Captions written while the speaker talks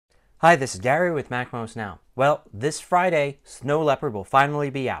Hi, this is Gary with MacMost Now. Well, this Friday, Snow Leopard will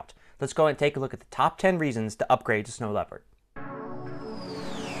finally be out. Let's go and take a look at the top 10 reasons to upgrade to Snow Leopard.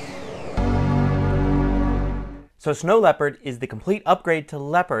 So Snow Leopard is the complete upgrade to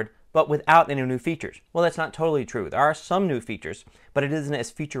Leopard, but without any new features. Well, that's not totally true. There are some new features, but it isn't as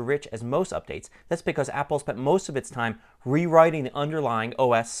feature-rich as most updates. That's because Apple spent most of its time rewriting the underlying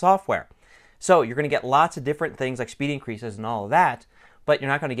OS software. So you're going to get lots of different things like speed increases and all of that, but you're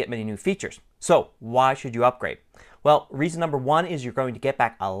not going to get many new features. So why should you upgrade? Well, reason number one is you're going to get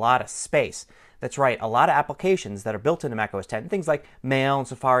back a lot of space. That's right, a lot of applications that are built into macOS 10, things like Mail and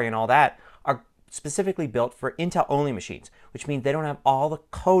Safari and all that, are specifically built for Intel-only machines, which means they don't have all the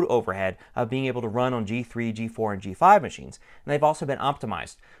code overhead of being able to run on G3, G4, and G5 machines. And they've also been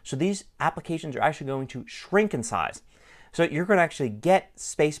optimized. So these applications are actually going to shrink in size. So you're going to actually get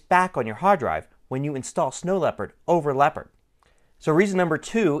space back on your hard drive when you install Snow Leopard over Leopard. So reason number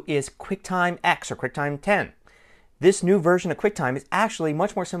two is Quicktime X or Quicktime 10. This new version of Quicktime is actually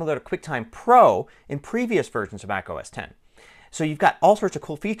much more similar to Quicktime Pro in previous versions of macOS 10. So you've got all sorts of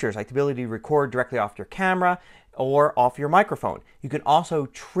cool features like the ability to record directly off your camera or off your microphone. You can also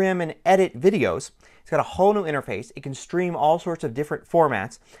trim and edit videos. It's got a whole new interface. It can stream all sorts of different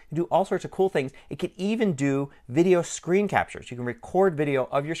formats. It can do all sorts of cool things. It can even do video screen captures. You can record video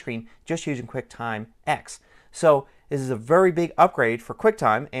of your screen just using Quicktime X. So this is a very big upgrade for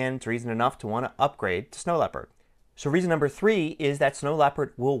QuickTime, and it's reason enough to want to upgrade to Snow Leopard. So reason number three is that Snow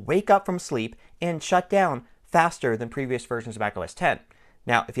Leopard will wake up from sleep and shut down faster than previous versions of macOS 10.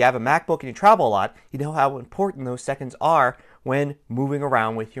 Now, if you have a MacBook and you travel a lot, you know how important those seconds are when moving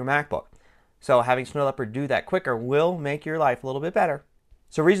around with your MacBook. So having Snow Leopard do that quicker will make your life a little bit better.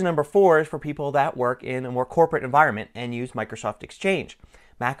 So reason number four is for people that work in a more corporate environment and use Microsoft Exchange.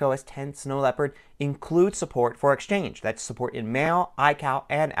 macOS 10 Snow Leopard includes support for Exchange. That's support in Mail, iCal,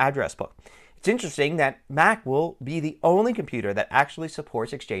 and Address Book. It's interesting that Mac will be the only computer that actually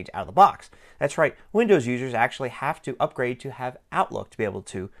supports Exchange out of the box. That's right, Windows users actually have to upgrade to have Outlook to be able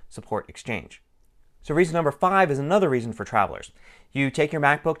to support Exchange. So reason number five is another reason for travelers. You take your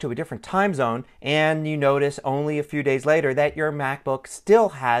MacBook to a different time zone and you notice only a few days later that your MacBook still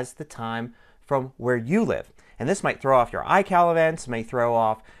has the time from where you live. And this might throw off your iCal events, may throw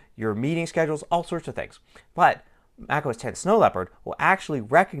off your meeting schedules, all sorts of things. But macOS 10 Snow Leopard will actually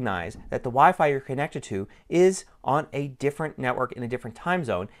recognize that the Wi-Fi you're connected to is on a different network in a different time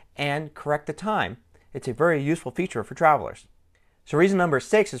zone and correct the time. It's a very useful feature for travelers. So reason number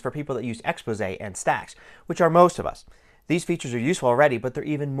six is for people that use Expose and Stacks, which are most of us. These features are useful already, but they're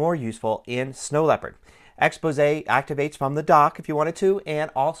even more useful in Snow Leopard. Expose activates from the dock if you wanted to,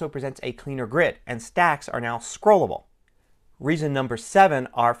 and also presents a cleaner grid, and Stacks are now scrollable. Reason number seven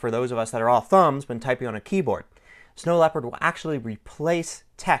are for those of us that are all thumbs when typing on a keyboard. Snow Leopard will actually replace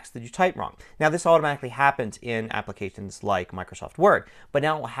text that you type wrong. Now this automatically happens in applications like Microsoft Word, but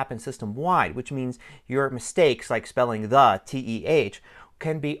now it will happen system-wide, which means your mistakes like spelling the, T-E-H,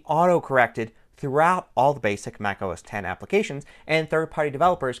 can be auto-corrected throughout all the basic macOS 10 applications, and third-party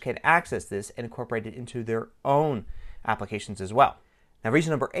developers can access this and incorporate it into their own applications as well. Now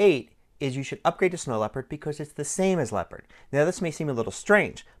reason number eight is you should upgrade to Snow Leopard because it's the same as Leopard. Now this may seem a little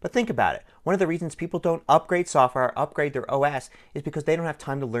strange, but think about it. One of the reasons people don't upgrade software or upgrade their OS is because they don't have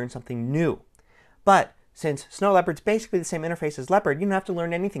time to learn something new. But since Snow Leopard's basically the same interface as Leopard, you don't have to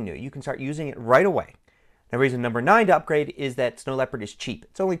learn anything new. You can start using it right away. Now reason number nine to upgrade is that Snow Leopard is cheap.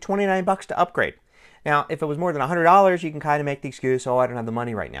 It's only $29 to upgrade. Now if it was more than $100, you can kind of make the excuse, oh, I don't have the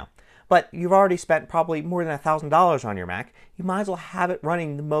money right now. But you've already spent probably more than $1,000 on your Mac. You might as well have it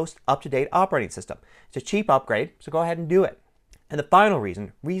running the most up-to-date operating system. It's a cheap upgrade, so go ahead and do it. And the final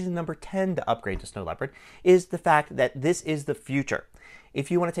reason, reason number 10 to upgrade to Snow Leopard, is the fact that this is the future. If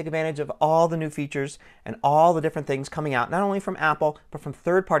you want to take advantage of all the new features and all the different things coming out, not only from Apple, but from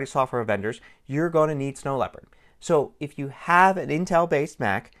third-party software vendors, you're going to need Snow Leopard. So if you have an Intel-based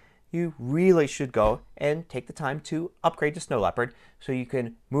Mac, you really should go and take the time to upgrade to Snow Leopard so you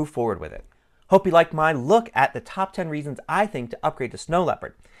can move forward with it. Hope you liked my look at the top 10 reasons I think to upgrade to Snow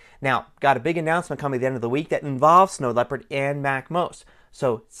Leopard. Now, got a big announcement coming at the end of the week that involves Snow Leopard and MacMost,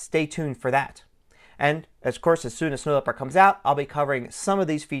 so stay tuned for that. And of course, as soon as Snow Leopard comes out, I'll be covering some of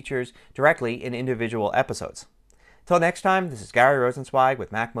these features directly in individual episodes. Till next time, this is Gary Rosenzweig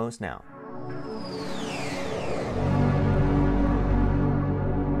with MacMost Now.